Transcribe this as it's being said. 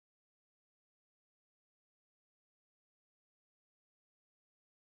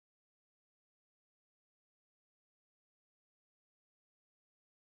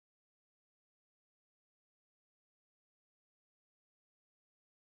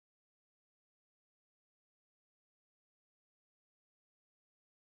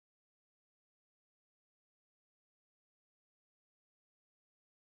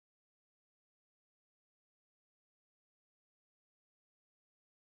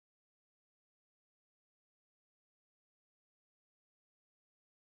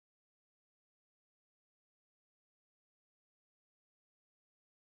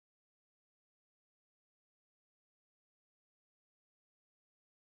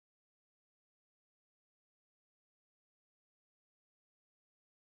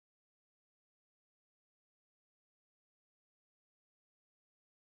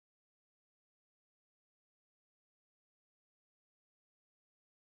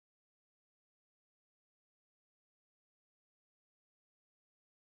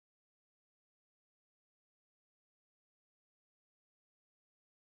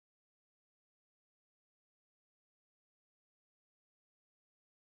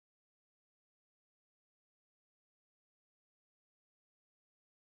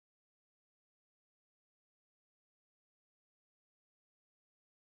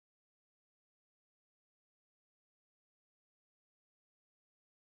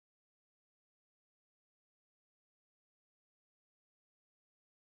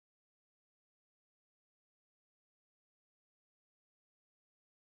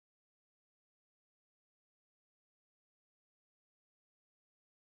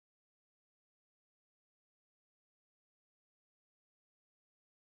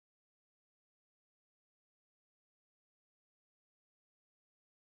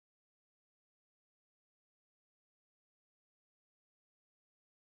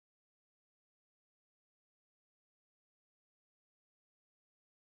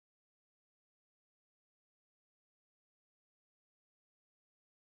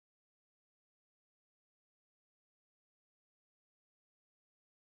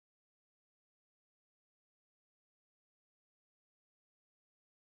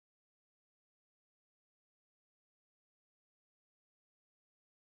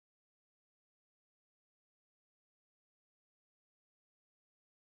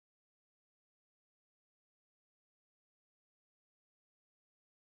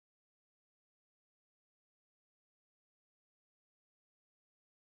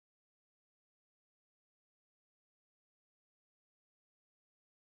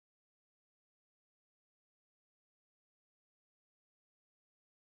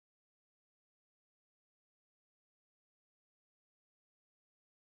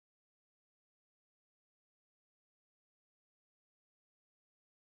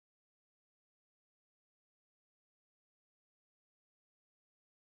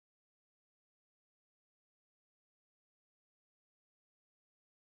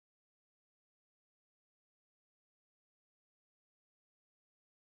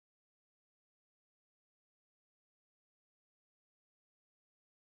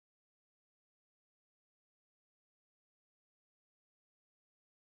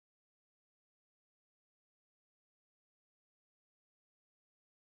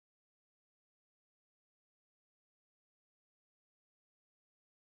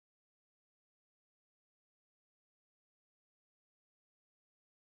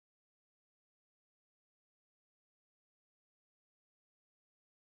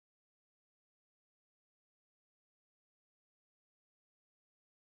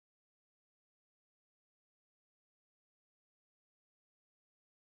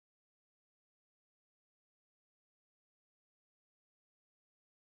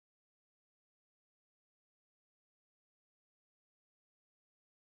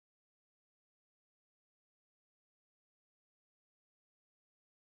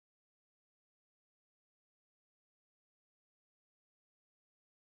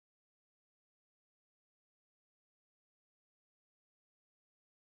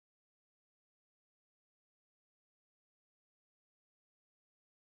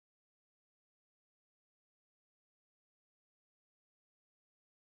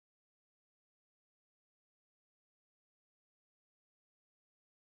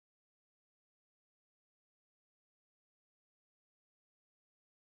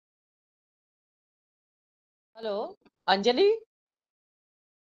Hello, Anjali.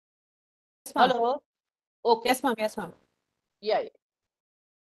 Yes, ma'am. Hello. Okay. Yes, ma'am. Yes, ma'am. Yeah.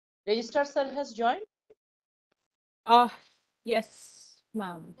 Registrar sir has joined. Uh, yes,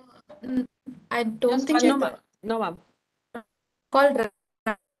 ma'am. I don't Just think check. No, ma'am. No, ma'am. called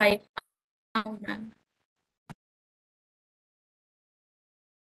right now, ma'am.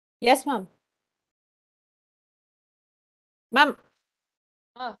 Yes, ma'am. Ma'am.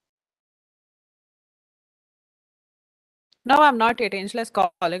 Ah, No, ma'am. Not yet. Angela is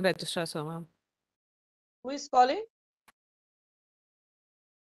calling registrar, so ma'am. who is calling?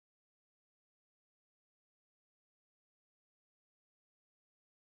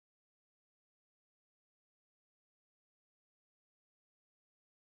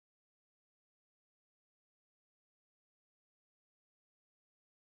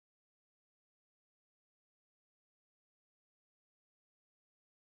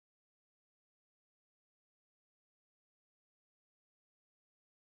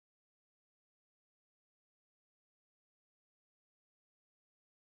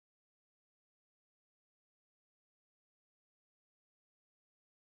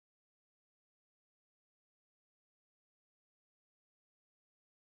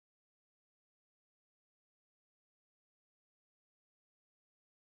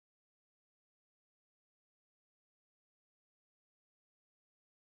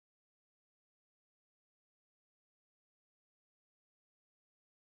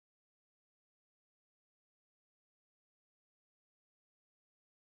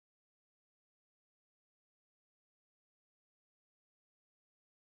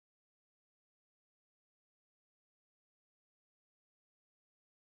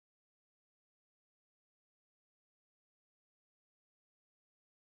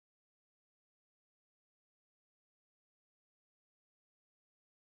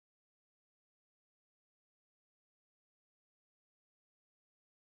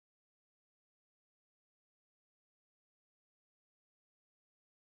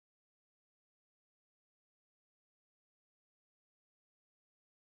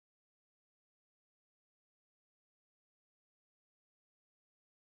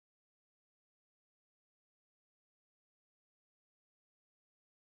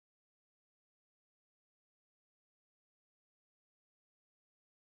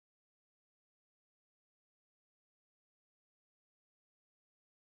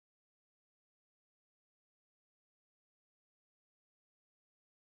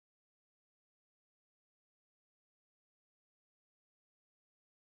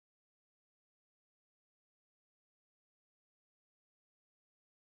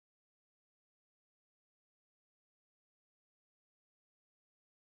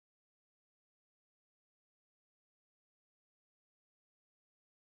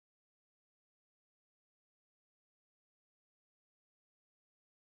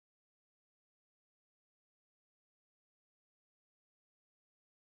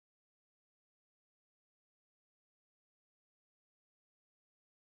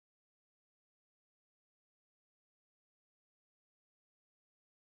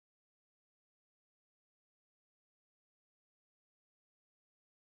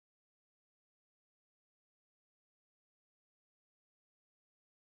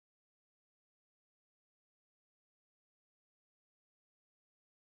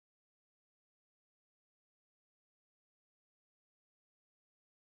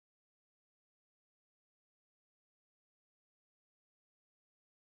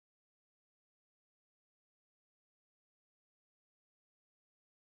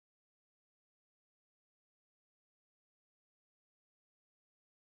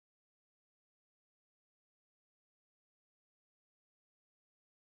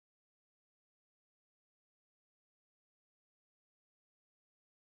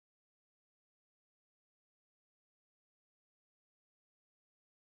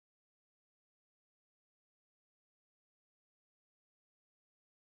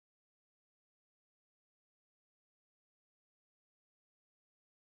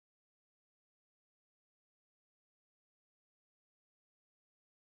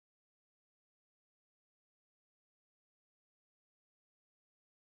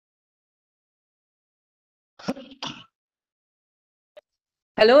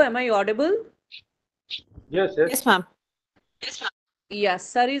 Hello, am I audible? Yes, yes. Yes, ma'am. Yes,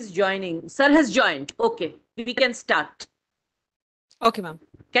 sir is joining. Sir has joined. Okay, we can start. Okay, ma'am.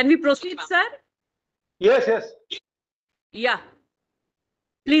 Can we proceed, sir? Yes, yes. Yeah.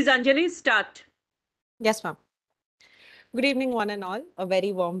 Please, Anjali, start. Yes, ma'am. Good evening, one and all. A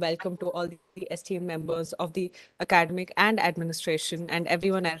very warm welcome to all the esteemed members of the academic and administration and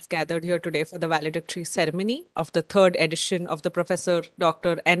everyone else gathered here today for the valedictory ceremony of the third edition of the Professor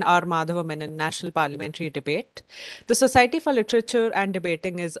Dr. N.R. Madhava Menon National Parliamentary Debate. The Society for Literature and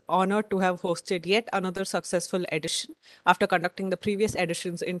Debating is honored to have hosted yet another successful edition after conducting the previous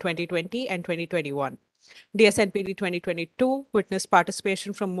editions in 2020 and 2021. DSNPD 2022 witnessed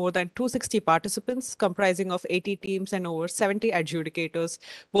participation from more than 260 participants, comprising of 80 teams and over 70 adjudicators,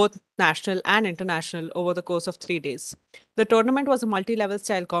 both national and international, over the course of 3 days. The tournament was a multi-level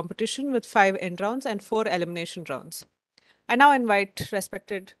style competition with 5 end rounds and 4 elimination rounds. I now invite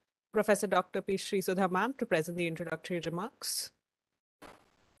respected Professor Dr. P. Sri Sudha ma'am to present the introductory remarks.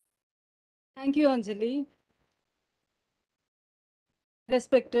 Thank you, Anjali.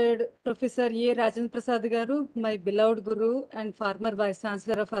 Respected Professor A. Rajan Prasad Garu, my beloved Guru and former Vice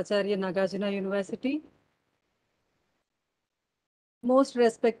Chancellor of Acharya Nagarjuna University. Most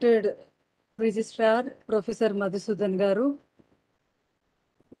respected Registrar Professor Madhusudan Garu,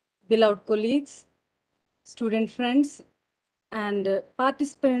 beloved colleagues, student friends, and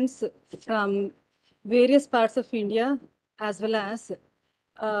participants from various parts of India as well as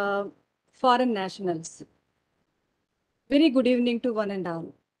foreign nationals. Very good evening to one and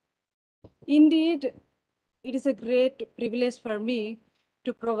all. Indeed, it is a great privilege for me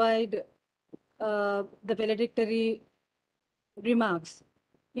to provide the valedictory remarks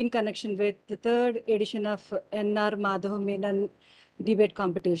in connection with the third edition of N.R. Madhava Menon debate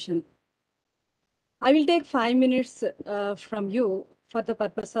competition. I will take 5 minutes from you for the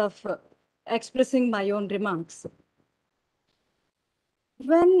purpose of expressing my own remarks.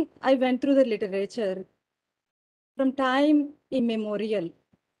 When I went through the literature, from time immemorial,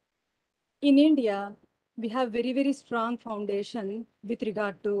 in India, we have very, very strong foundation with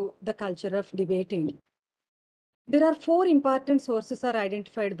regard to the culture of debating. There are 4 important sources are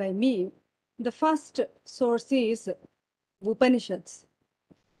identified by me. The first source is Upanishads.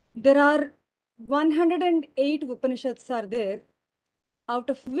 There are 108 Upanishads are there, out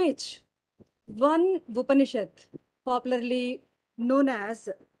of which one Upanishad, popularly known as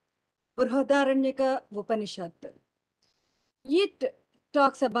Brihadaranyaka Upanishad. It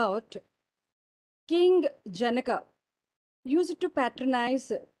talks about King Janaka used to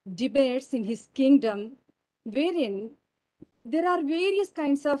patronize debates in his kingdom, wherein there are various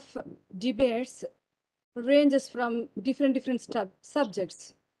kinds of debates, ranges from different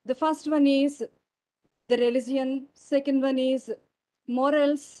subjects. The first one is the religion, second one is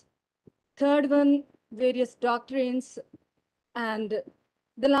morals, third one, various doctrines, and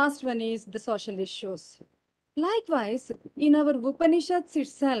the last one is the social issues. Likewise, in our Upanishads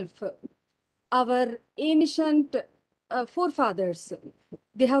itself, our ancient forefathers,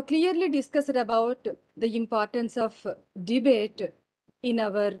 they have clearly discussed about the importance of debate in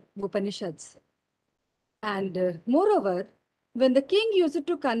our Upanishads. And moreover, when the king used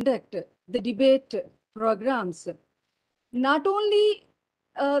to conduct the debate programs, not only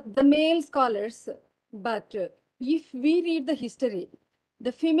the male scholars, but if we read the history,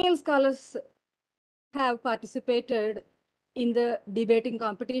 the female scholars have participated in the debating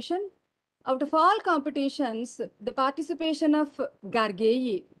competition. Out of all competitions, the participation of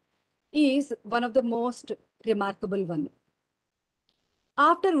Gargeyi is one of the most remarkable one.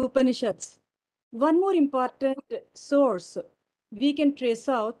 After Upanishads, one more important source we can trace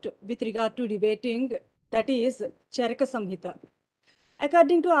out with regard to debating, that is Charaka Samhita.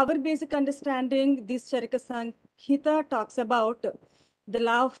 According to our basic understanding, this Charaka Samhita talks about the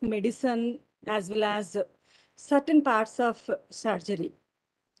law of medicine as well as certain parts of surgery.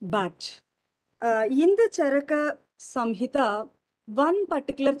 But in the Charaka Samhita, one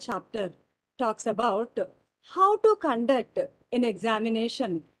particular chapter talks about how to conduct an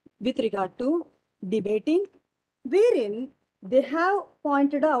examination with regard to debating, wherein they have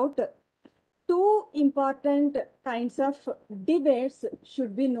pointed out 2 important kinds of debates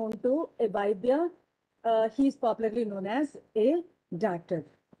should be known to a Vaidya. He is popularly known as a doctor.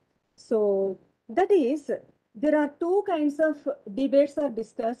 So that is, there are 2 kinds of debates are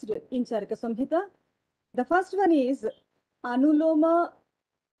discussed in Charaka Samhita. The first one is Anuloma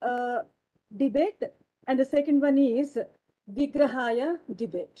debate, and the second one is Vigrahaya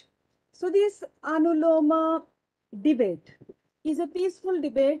debate. So this Anuloma debate is a peaceful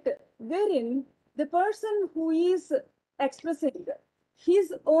debate wherein the person who is expressing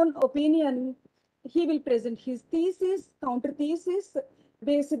his own opinion, he will present his thesis, counter thesis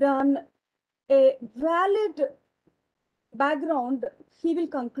based on a valid background. He will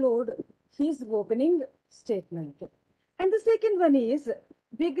conclude his opening statement. And the second one is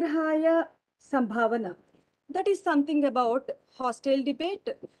Vigrahaya Sambhavana. that is something about hostile debate.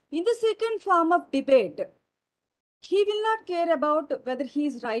 In the second form of debate, he will not care about whether he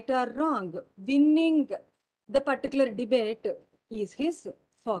is right or wrong. Winning the particular debate is his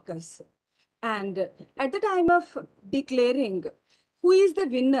focus. And at the time of declaring who is the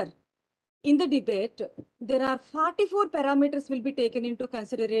winner in the debate, there are 44 parameters will be taken into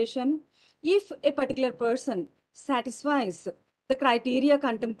consideration. If a particular person satisfies the criteria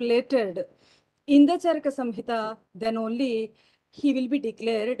contemplated in the Charaka Samhita, then only he will be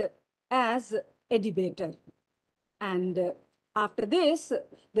declared as a debater. And after this,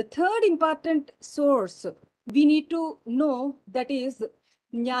 the third important source we need to know, that is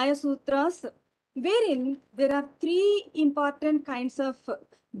Nyaya Sutras, wherein there are three important kinds of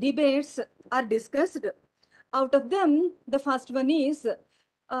debates are discussed. Out of them, the first one is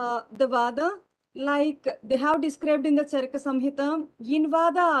the Vada, like they have described in the Charaka Samhita. In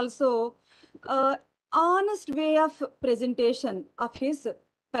Vada also, honest way of presentation of his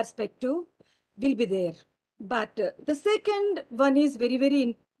perspective will be there. But the second one is very,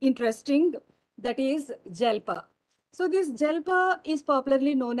 very interesting. That is Jalpa. So this Jalpa is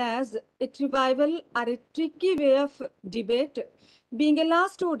popularly known as a trivial or a tricky way of debate. Being a law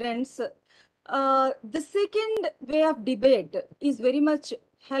students, the second way of debate is very much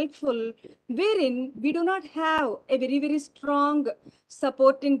helpful, wherein we do not have a very, very strong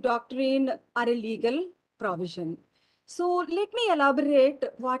supporting doctrine or a legal provision. So let me elaborate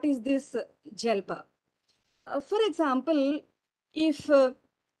what is this Jalpa. For example, if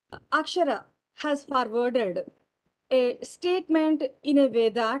Akshara has forwarded a statement in a way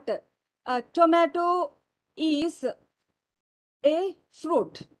that tomato is a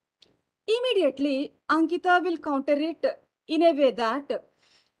fruit, immediately Ankita will counter it in a way that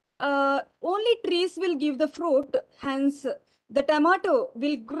only trees will give the fruit, hence the tomato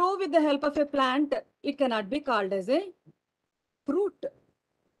will grow with the help of a plant. It cannot be called as a fruit.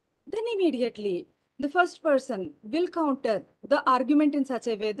 Then immediately the first person will counter the argument in such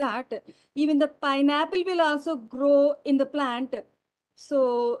a way that even the pineapple will also grow in the plant.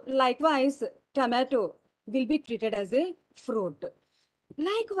 So likewise, tomato will be treated as a fruit.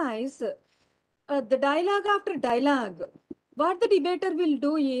 Likewise, the dialogue after dialogue, what the debater will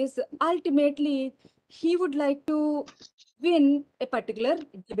do is ultimately he would like to win a particular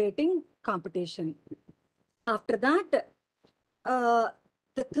debating competition. After that,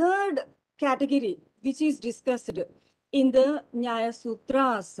 the third category, which is discussed in the Nyaya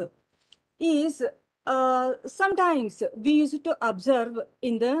Sutras, is sometimes we used to observe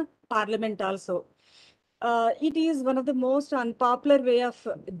in the parliament also. It is one of the most unpopular way of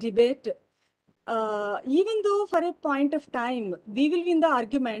debate. Even though for a point of time we will win the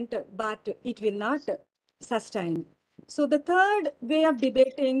argument, but it will not sustain. So the third way of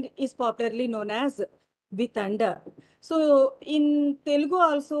debating is popularly known as Vitanda. So in Telugu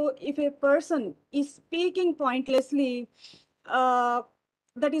also, if a person is speaking pointlessly,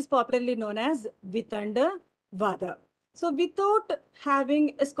 that is popularly known as Vitanda Vada. So without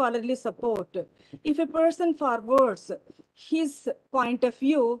having a scholarly support, if a person forwards his point of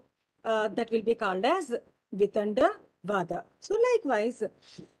view, that will be called as Vitanda Vada. So likewise,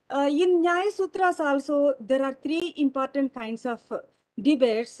 in Nyaya Sutras also, there are three important kinds of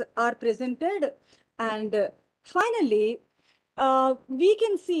debates are presented. And finally, we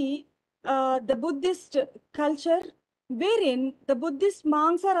can see the Buddhist culture, wherein the Buddhist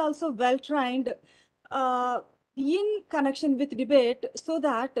monks are also well trained in connection with debate, so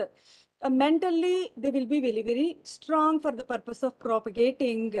that mentally they will be very, very strong for the purpose of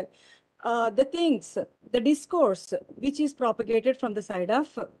propagating the things, the discourse which is propagated from the side of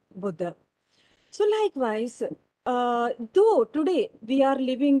Buddha. So likewise, though today we are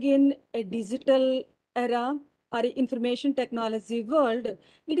living in a digital era or information technology world,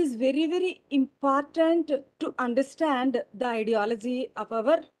 it is very, very important to understand the ideology of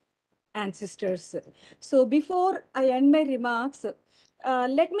our ancestors. So before I end my remarks,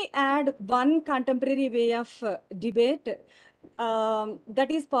 let me add one contemporary way of debate that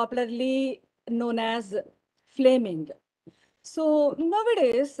is popularly known as flaming. So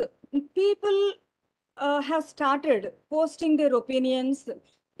nowadays, people have started posting their opinions,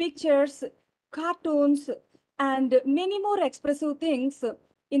 pictures, cartoons, and many more expressive things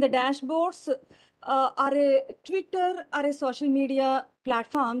in the dashboards or a Twitter or a social media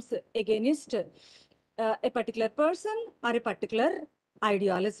platforms against a particular person or a particular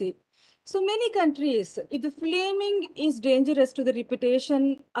ideology. So many countries, if the flaming is dangerous to the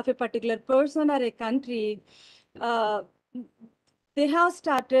reputation of a particular person or a country, uh, they have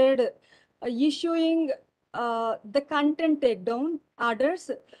started issuing the content takedown orders,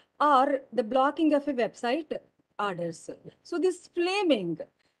 or the blocking of a website orders. So this flaming,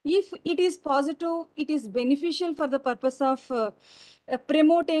 if it is positive, it is beneficial for the purpose of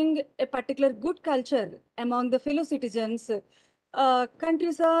promoting a particular good culture among the fellow citizens.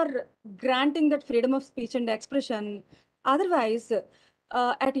 Countries are granting that freedom of speech and expression. Otherwise,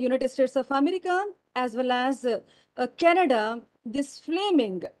 at United States of America as well as Canada, this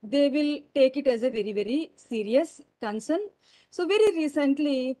flaming, they will take it as a very, very serious concern. So very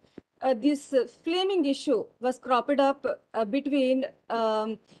recently, this flaming issue was cropped up between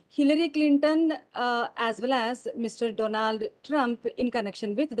Hillary Clinton as well as Mr. Donald Trump in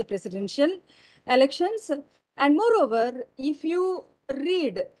connection with the presidential elections. And moreover, if you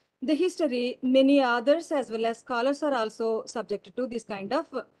read the history, many others as well as scholars are also subject to this kind of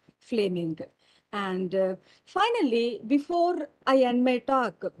flaming. And finally, before I end my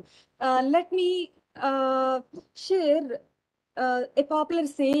talk, let me share a popular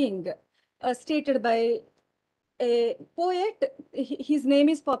saying stated by a poet. His name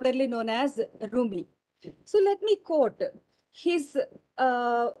is popularly known as Rumi. So let me quote his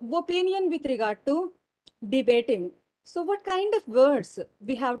opinion with regard to debating. So what kind of words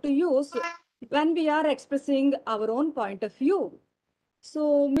we have to use when we are expressing our own point of view?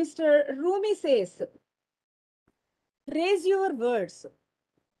 So Mr. Rumi says, raise your words,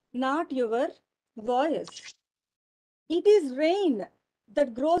 not your voice. It is rain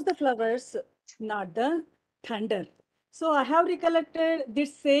that grows the flowers, not the thunder. So I have recollected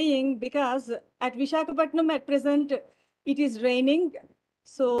this saying because at Vishakhapatnam at present it is raining.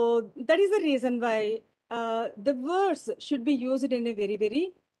 So that is the reason why the words should be used in a very,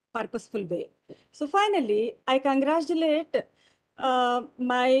 very purposeful way. So finally, I congratulate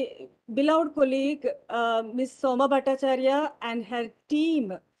my beloved colleague, Ms. Soma Bhattacharya and her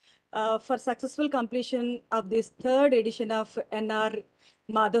team for successful completion of this third edition of NR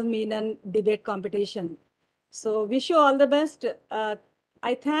Madhav Menon debate competition. So wish you all the best.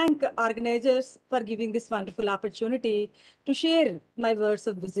 I thank organizers for giving this wonderful opportunity to share my words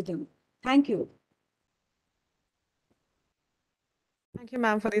of wisdom. Thank you. Thank you,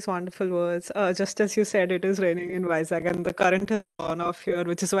 ma'am, for these wonderful words. Just as you said, it is raining in Vizag and the current is on off here,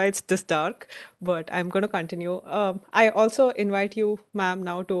 which is why it's this dark. But I'm going to continue. I also invite you, ma'am,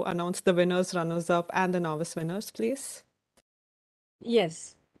 now to announce the winners, runners-up, and the novice winners, please.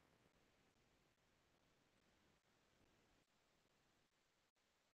 Yes.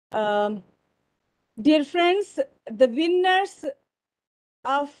 Dear friends, the winners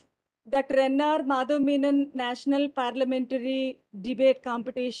of the NR Madhav Menon National Parliamentary Debate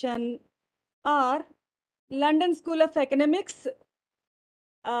Competition are London School of Economics,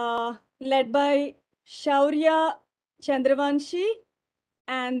 led by Shaurya Chandravanshi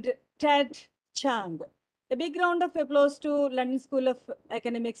and Ted Chang. A big round of applause to London School of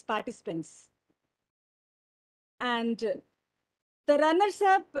Economics participants. And the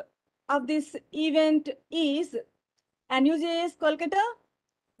runners-up of this event is NUJS Kolkata,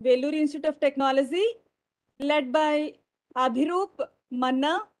 Vellore Institute of Technology, led by Abhirup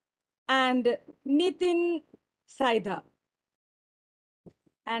Manna and Nitin Saida.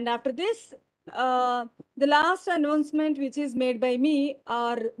 And after this, the last announcement which is made by me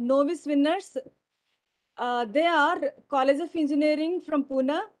are novice winners. They are College of Engineering from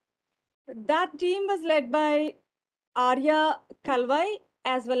Pune. That team was led by Arya Kalwai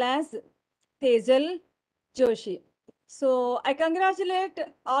as well as Tejal Joshi. So I congratulate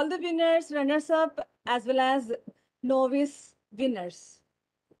all the winners, runners-up, as well as novice winners.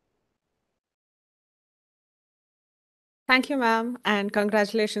 Thank you, ma'am, and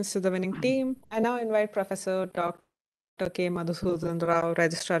congratulations to the winning team. I now invite Professor Dr. K. Madhusudan Rao,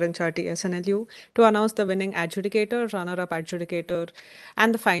 Registrar in Charter SNLU, to announce the winning adjudicator, runner-up adjudicator,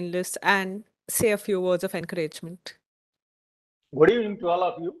 and the finalists, and say a few words of encouragement. Good evening to all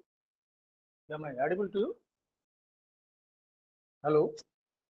of you. Am I audible to you? Hello.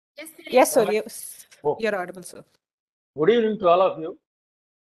 Yes, sir. Am I- Yes. Oh. You're audible, sir. Good evening to all of you.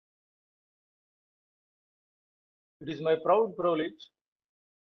 It is my proud privilege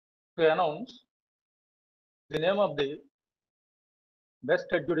to announce the name of the best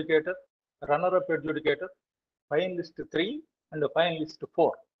adjudicator, runner-up adjudicator, finalist 3 and finalist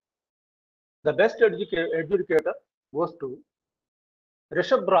 4. The best adjudicator goes to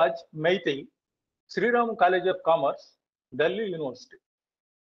Rishabh Raj Maiti, Sriram College of Commerce, Delhi University.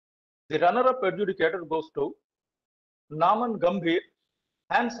 The runner-up adjudicator goes to Naman Gambhir,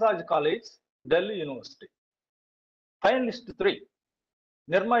 Hansraj College, Delhi University. Finalist 3,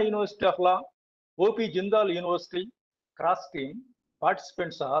 Nirma University of Law, OP Jindal University, cross team.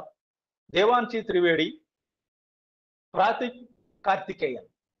 Participants are Devanshi Trivedi, Pratik Karthikeyan.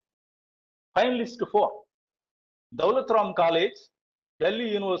 Finalist 4, Daulat Ram College,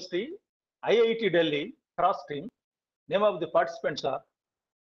 Delhi University, IIT Delhi, cross team. Name of the participants are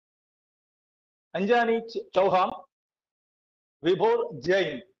Anjani Chauhan, Vibhor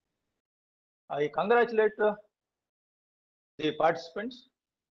Jain. I congratulate the participants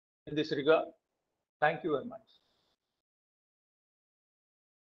in this regard. Thank you very much.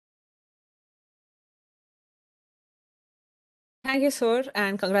 Thank you, sir,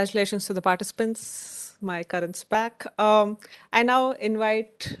 and congratulations to the participants. My currents back. I now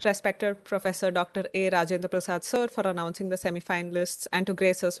invite respected Professor Dr. A. Rajendra Prasad, sir, for announcing the semi-finalists and to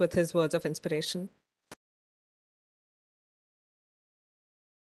grace us with his words of inspiration.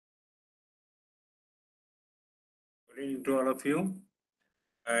 Good evening to all of you.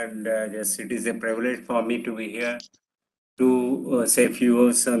 And yes, it is a privilege for me to be here to say a few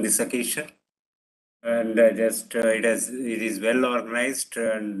words on this occasion. And it is well organized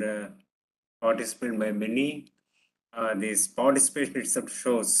and participated by many. This participation itself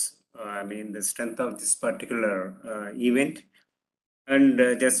shows, the strength of this particular event. And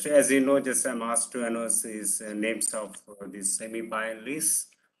just as you know, just I'm asked to announce these names of these semi-finalists.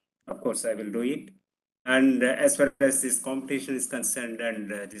 Of course, I will do it. And as far as this competition is concerned,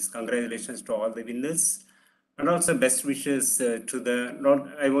 and this congratulations to all the winners, and also best wishes to the, not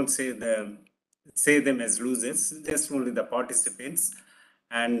I won't say them as losers, just only the participants,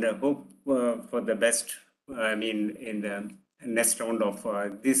 and hope for the best. In the next round of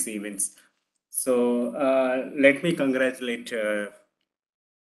these events. So let me congratulate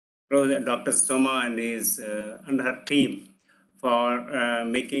Dr. Soma and her team for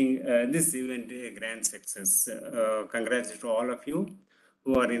making this event a grand success. Congrats to all of you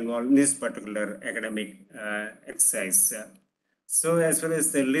who are involved in this particular academic exercise. So as far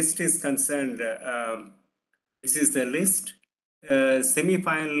as the list is concerned, this is the list.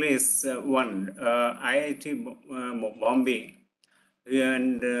 Semi-finalists won IIT Bombay,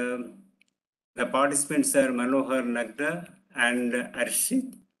 and the participants are Manohar Nagda and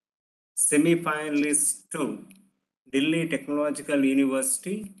Arshit. Semi-finalists 2, Delhi Technological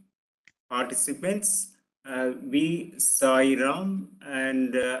University participants V. Sai Ram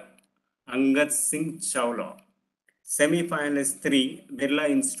and Angad Singh Chawla. Semi-finalists 3, Birla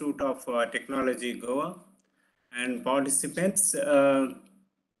Institute of Technology, Goa, and participants Bharat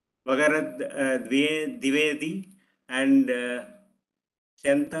Dwivedi and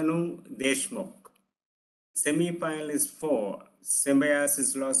Shantanu Deshmukh. Semi-finalists 4,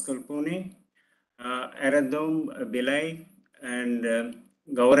 Symbiosis Law School, Pune, Aradom Bilai, and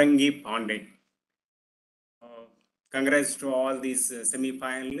Gaurangi Pandey. Congrats to all these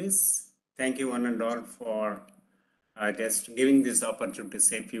semi-finalists. Thank you one and all for just giving this opportunity to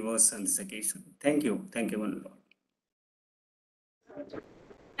say a few words on this occasion. Thank you. Thank you one and all.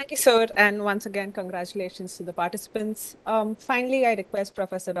 Thank you, sir. And once again, congratulations to the participants. Finally, I request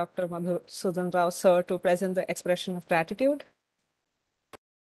Professor Dr. Madhusudan Rao, sir, to present the expression of gratitude.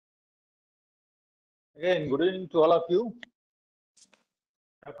 Again, good evening to all of you.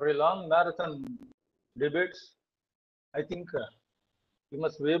 After a long marathon debates, I think you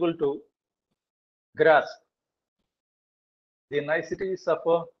must be able to grasp the niceties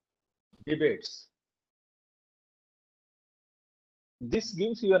of debates. This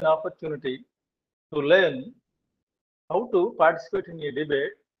gives you an opportunity to learn how to participate in a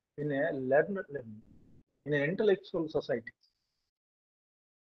debate in in an intellectual society.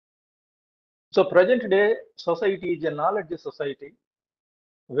 So present day society is a knowledge society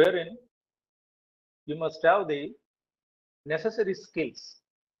wherein you must have the necessary skills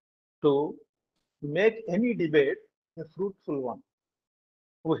to make any debate a fruitful one.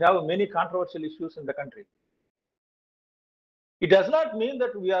 We have many controversial issues in the country. It does not mean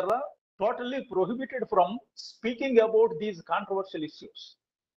that we are totally prohibited from speaking about these controversial issues.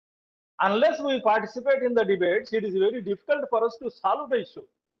 Unless we participate in the debates, it is very difficult for us to solve the issue.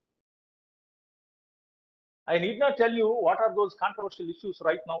 I need not tell you what are those controversial issues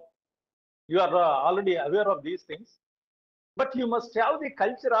right now. You are already aware of these things. But you must have the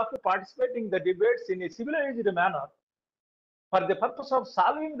culture of participating in the debates in a civilized manner for the purpose of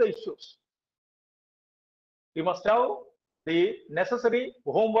solving the issues. You must have the necessary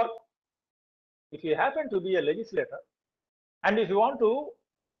homework. If you happen to be a legislator, and if you want to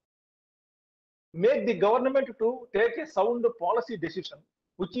make the government to take a sound policy decision,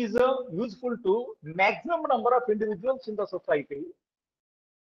 which is useful to maximum number of individuals in the society,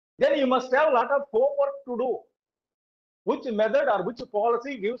 then you must have a lot of homework to do. Which method or which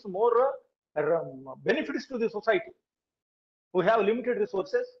policy gives more benefits to the society? We have limited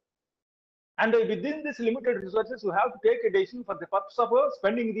resources, And within these limited resources, you have to take a decision for the purpose of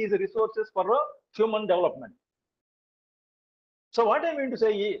spending these resources for human development. So what I mean to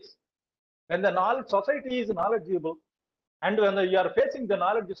say is, when the knowledge society is knowledgeable, and when you are facing the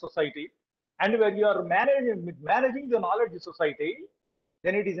knowledge society, and when you are managing the knowledge society,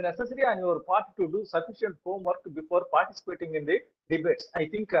 then it is necessary on your part to do sufficient homework before participating in the debates. I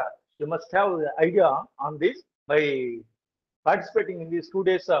think you must have the idea on this by participating in these 2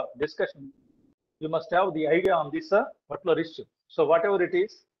 days discussion. You must have the idea on this particular issue. So whatever it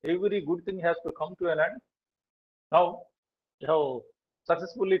is, every good thing has to come to an end. Now, you have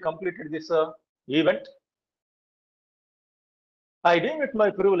successfully completed this event. I deem it my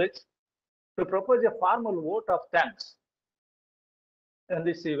privilege to propose a formal vote of thanks in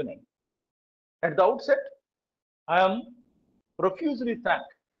this evening. At the outset, I am profusely thank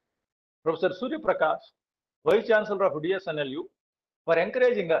Professor Surya Prakash, Vice Chancellor of DSNLU, for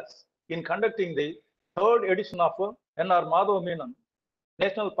encouraging us in conducting the 3rd edition of N.R. Madhava Menon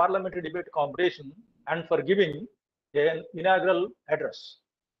National Parliamentary Debate Competition and for giving an inaugural address.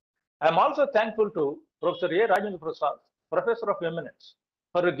 I am also thankful to Professor A. Rajendra Prasad, Professor of Eminence,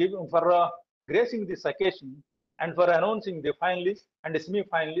 for gracing this occasion and for announcing the finalists and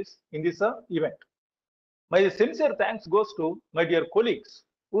semi-finalists in this event. My sincere thanks goes to my dear colleagues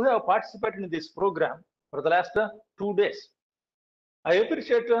who have participated in this program for the last 2 days. I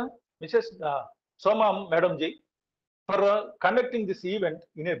appreciate Mrs. Soma Madam Ji for conducting this event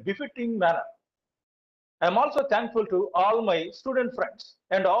in a befitting manner. I am also thankful to all my student friends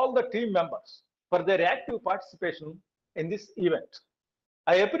and all the team members for their active participation in this event.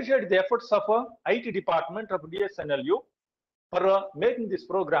 I appreciate the efforts of IT department of DSNLU for making this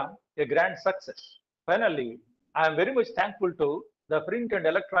program a grand success. Finally, I am very much thankful to the print and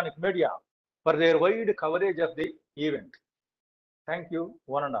electronic media for their wide coverage of the event. Thank you,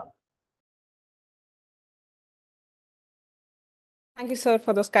 one and all. Thank you, sir,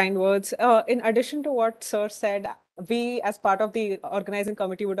 for those kind words. In addition to what sir said, we as part of the organizing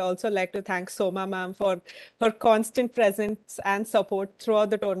committee would also like to thank Soma ma'am for her constant presence and support throughout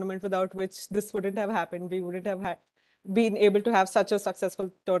the tournament, without which this wouldn't have happened. We wouldn't have been able to have such a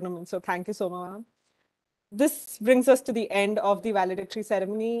successful tournament. So thank you, Soma ma'am. This brings us to the end of the valedictory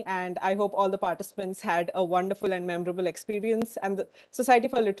ceremony, and I hope all the participants had a wonderful and memorable experience. And the Society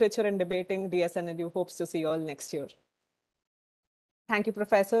for Literature and Debating, DSNLU, hopes to see you all next year. Thank you,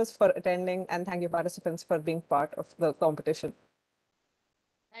 professors, for attending, and thank you, participants, for being part of the competition.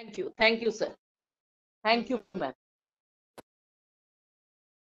 Thank you. Thank you, sir. Thank you, ma'am.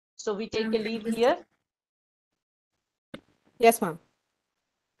 So we take a leave here. Yes, ma'am.